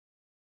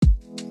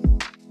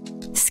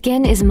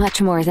Skin is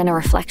much more than a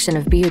reflection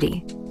of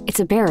beauty.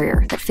 It's a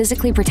barrier that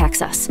physically protects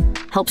us,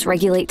 helps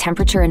regulate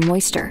temperature and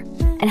moisture,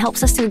 and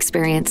helps us to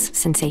experience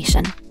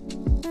sensation.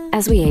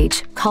 As we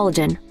age,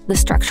 collagen, the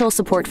structural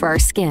support for our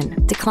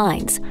skin,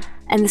 declines,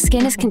 and the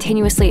skin is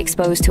continuously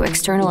exposed to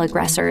external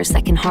aggressors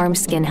that can harm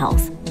skin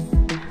health.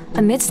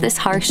 Amidst this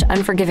harsh,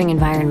 unforgiving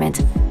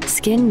environment,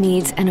 skin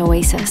needs an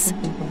oasis.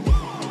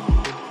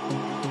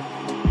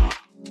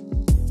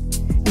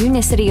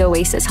 Unicity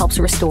Oasis helps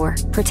restore,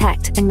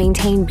 protect, and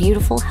maintain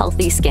beautiful,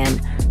 healthy skin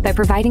by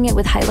providing it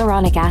with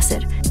hyaluronic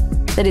acid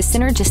that is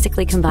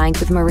synergistically combined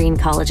with marine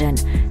collagen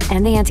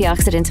and the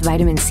antioxidants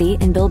vitamin C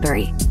and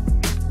bilberry.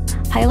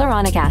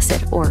 Hyaluronic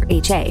acid, or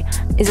HA,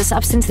 is a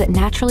substance that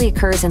naturally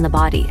occurs in the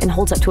body and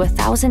holds up to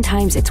 1,000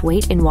 times its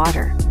weight in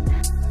water.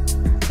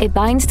 It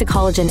binds to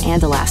collagen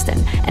and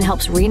elastin and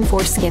helps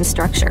reinforce skin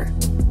structure.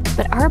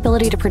 But our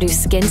ability to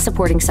produce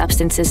skin-supporting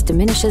substances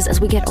diminishes as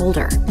we get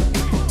older.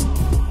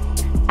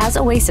 As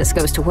Oasis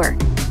goes to work,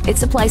 it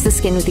supplies the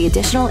skin with the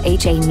additional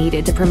HA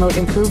needed to promote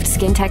improved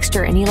skin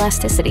texture and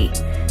elasticity,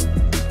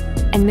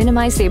 and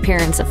minimize the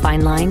appearance of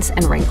fine lines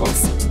and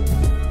wrinkles.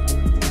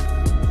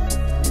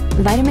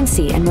 Vitamin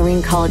C and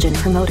marine collagen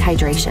promote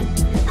hydration,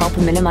 help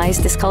minimize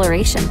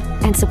discoloration,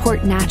 and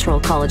support natural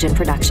collagen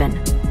production.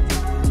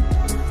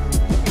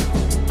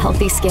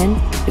 Healthy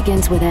skin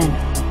begins within.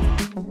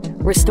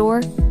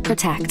 Restore,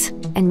 protect,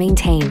 and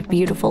maintain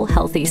beautiful,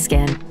 healthy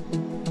skin,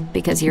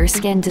 because your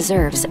skin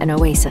deserves an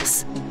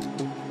oasis.